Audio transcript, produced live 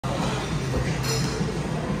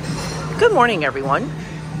Good morning, everyone.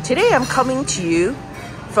 Today I'm coming to you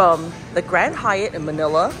from the Grand Hyatt in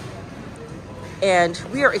Manila, and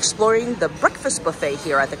we are exploring the breakfast buffet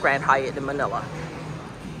here at the Grand Hyatt in Manila.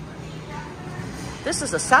 This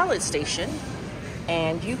is a salad station,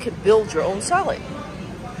 and you can build your own salad.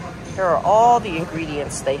 Here are all the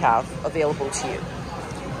ingredients they have available to you.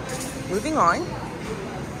 Moving on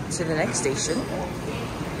to the next station.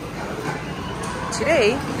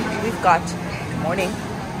 Today we've got, good morning.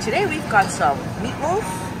 Today we've got some meatloaf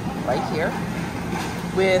right here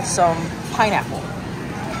with some pineapple.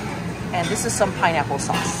 And this is some pineapple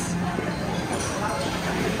sauce.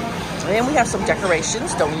 And then we have some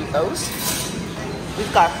decorations, don't eat those.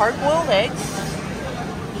 We've got hard-boiled eggs.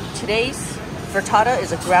 Today's frittata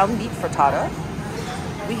is a ground meat frittata.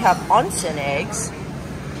 We have onsen eggs.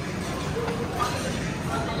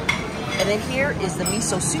 And then here is the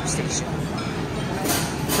miso soup station.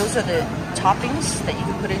 Those are the toppings that you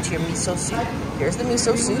can put into your miso soup. Here's the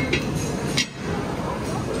miso soup.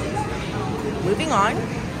 Moving on,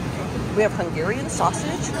 we have Hungarian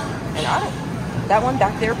sausage, and that one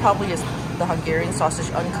back there probably is the Hungarian sausage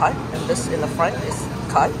uncut, and this in the front is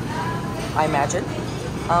cut, I imagine.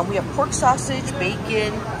 We have pork sausage,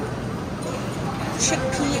 bacon,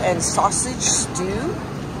 chickpea and sausage stew,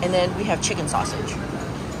 and then we have chicken sausage.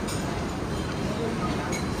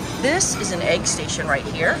 This is an egg station right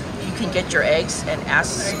here. You can get your eggs and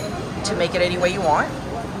ask to make it any way you want.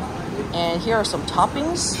 And here are some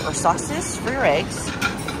toppings or sauces for your eggs.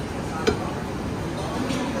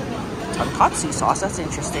 Tonkatsu sauce, that's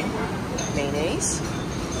interesting. Mayonnaise.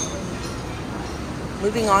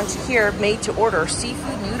 Moving on to here, made to order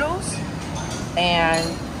seafood noodles and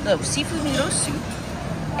seafood noodle soup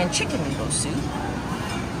and chicken noodle soup.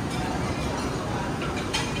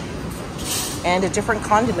 And the different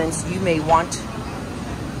condiments you may want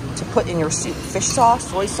to put in your soup. Fish sauce,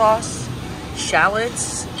 soy sauce,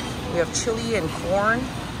 shallots. We have chili and corn,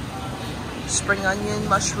 spring onion,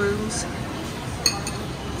 mushrooms,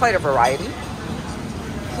 quite a variety.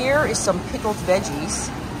 Here is some pickled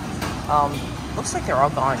veggies. Looks like they're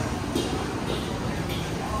all gone.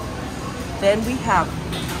 Then we have,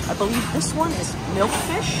 I believe this one is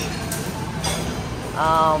milkfish.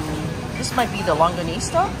 This might be the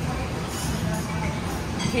longanisa.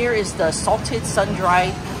 Here is the salted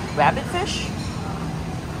sun-dried rabbit fish,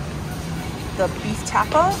 the beef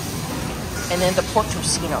tapa, and then the pork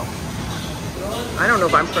tocino. I don't know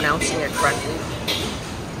if I'm pronouncing it correctly.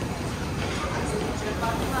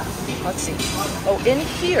 Let's see. Oh, in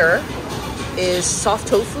here is soft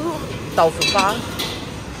tofu, tofu ba,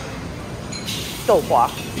 douhua,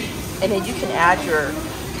 and then you can add your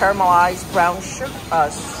caramelized brown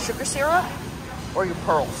sugar syrup or your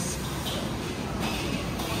pearls.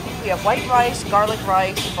 We have white rice, garlic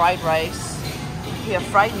rice, fried rice. We have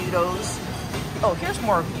fried noodles. Oh, here's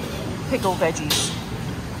more pickled veggies.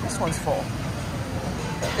 This one's full.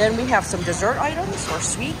 Then we have some dessert items or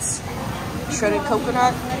sweets. Shredded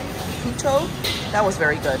coconut, puto. That was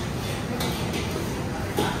very good.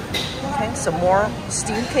 Okay, some more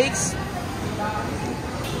steamed cakes.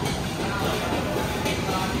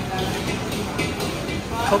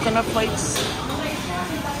 Coconut flakes.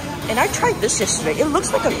 And I tried this yesterday. It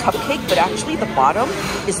looks like a cupcake, but actually the bottom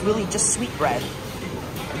is really just sweet bread.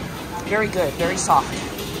 Very good, very soft.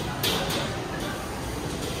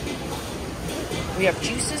 We have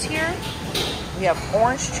juices here. We have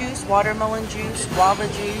orange juice, watermelon juice, guava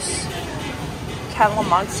juice,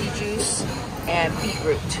 calamansi juice, and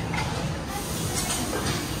beetroot.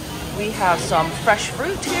 We have some fresh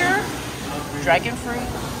fruit here. Dragon fruit,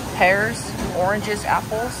 pears, oranges,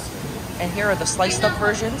 apples. And here are the sliced up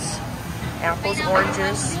versions. Apples,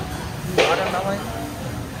 oranges, watermelon.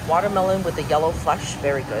 Watermelon with the yellow flesh,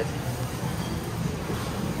 very good.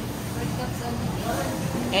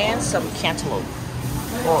 And some cantaloupe,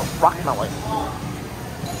 or rock melon.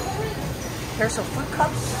 Here's some fruit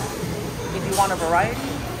cups, if you want a variety.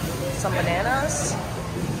 Some bananas.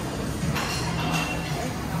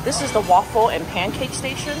 This is the waffle and pancake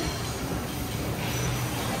station.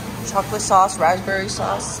 Chocolate sauce, raspberry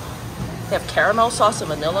sauce. They have caramel sauce and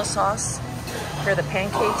vanilla sauce. Here are the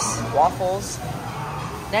pancakes, waffles.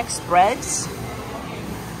 Next, breads.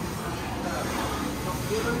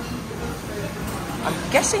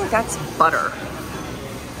 I'm guessing that's butter.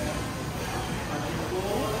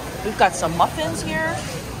 We've got some muffins here.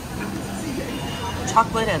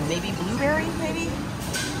 Chocolate and maybe blueberry, maybe.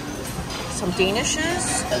 Some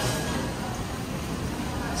danishes.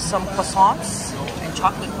 Some croissants and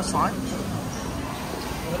chocolate croissant.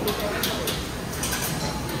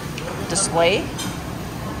 Display.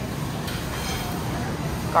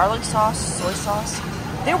 Garlic sauce, soy sauce.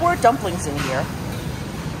 There were dumplings in here.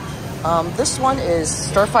 This one is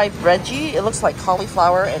stir-fried veggie. It looks like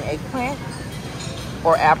cauliflower and eggplant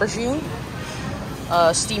or aubergine.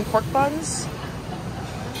 Steamed pork buns.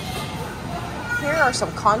 Here are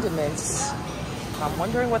some condiments. I'm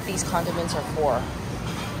wondering what these condiments are for.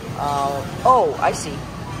 Oh, I see.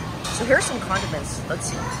 So here's some condiments.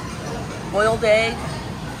 Let's see. Boiled egg,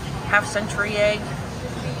 half-century egg,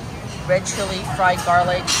 red chili, fried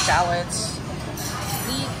garlic, shallots,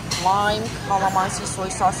 wheat, lime, calamansi, soy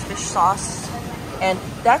sauce, fish sauce. And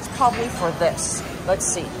that's probably for this. Let's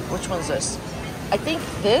see. Which one's this? I think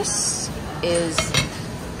this is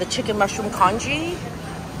the chicken mushroom congee.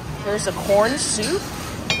 Here's a corn soup.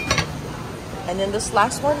 And then this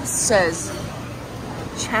last one says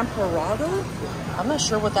champorado. I'm not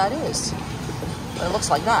sure what that is, but it looks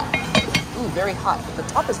like that. Ooh, very hot. The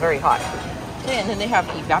top is very hot. Okay, and then they have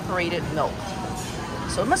evaporated milk.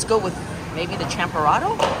 So it must go with maybe the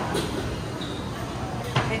champorado.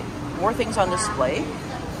 Okay, more things on display.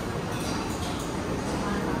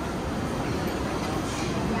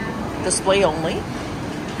 Display only.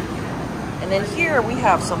 And then here we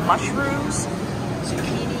have some mushrooms,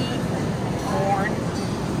 zucchini, corn,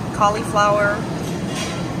 cauliflower,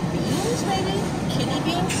 beans maybe? Kidney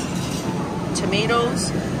beans,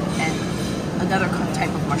 tomatoes, and another type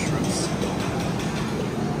of mushrooms.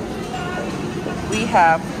 We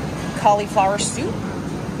have cauliflower soup.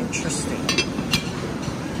 Interesting.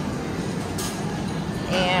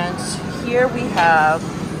 And here we have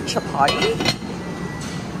chapati.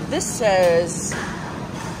 This says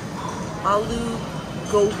aloo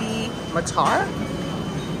gobi matar.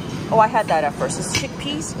 Oh, I had that at first. It's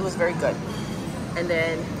chickpeas. It was very good. And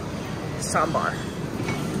then sambar.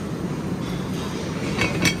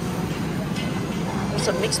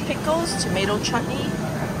 Some mixed pickles, tomato chutney,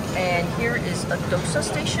 and here is a dosa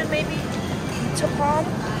station maybe, utapam.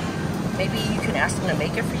 Maybe you can ask them to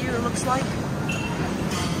make it for you, it looks like.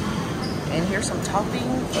 And here's some topping.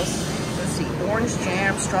 Let's see, orange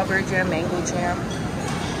jam, strawberry jam, mango jam,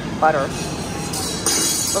 butter.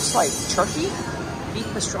 Looks like turkey, beef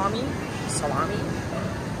pastrami, salami,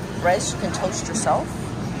 breads you can toast yourself.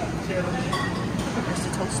 Here's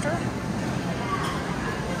the toaster.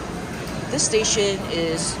 This station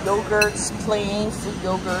is yogurts, plain fruit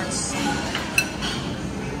yogurts,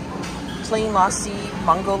 plain lassi,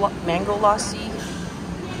 mango lassi,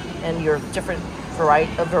 and your different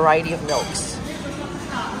variety of milks.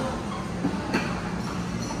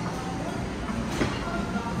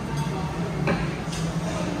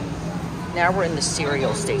 Now we're in the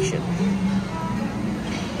cereal station.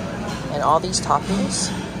 And all these toppings.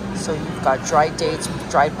 So you've got dried dates,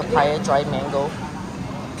 dried papaya, dried mango,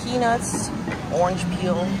 peanuts, orange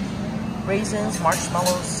peel, raisins,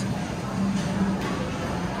 marshmallows,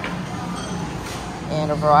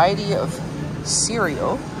 and a variety of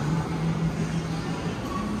cereal.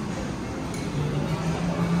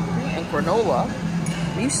 And granola,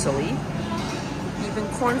 muesli, even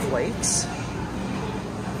cornflakes.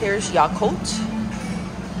 Here's Yakult.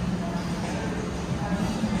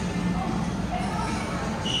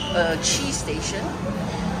 A cheese station.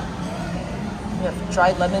 We have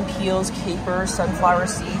dried lemon peels, capers, sunflower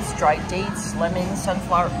seeds, dried dates, lemon,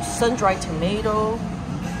 sunflower, sun-dried tomato,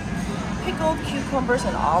 pickled cucumbers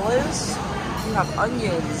and olives. We have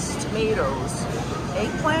onions, tomatoes,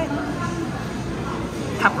 eggplant,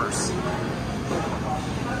 peppers.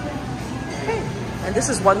 Okay. And this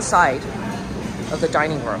is one side of the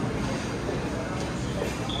dining room.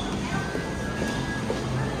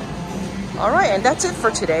 All right, and that's it for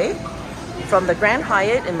today from the Grand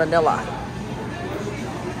Hyatt in Manila.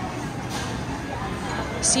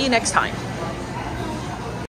 See you next time.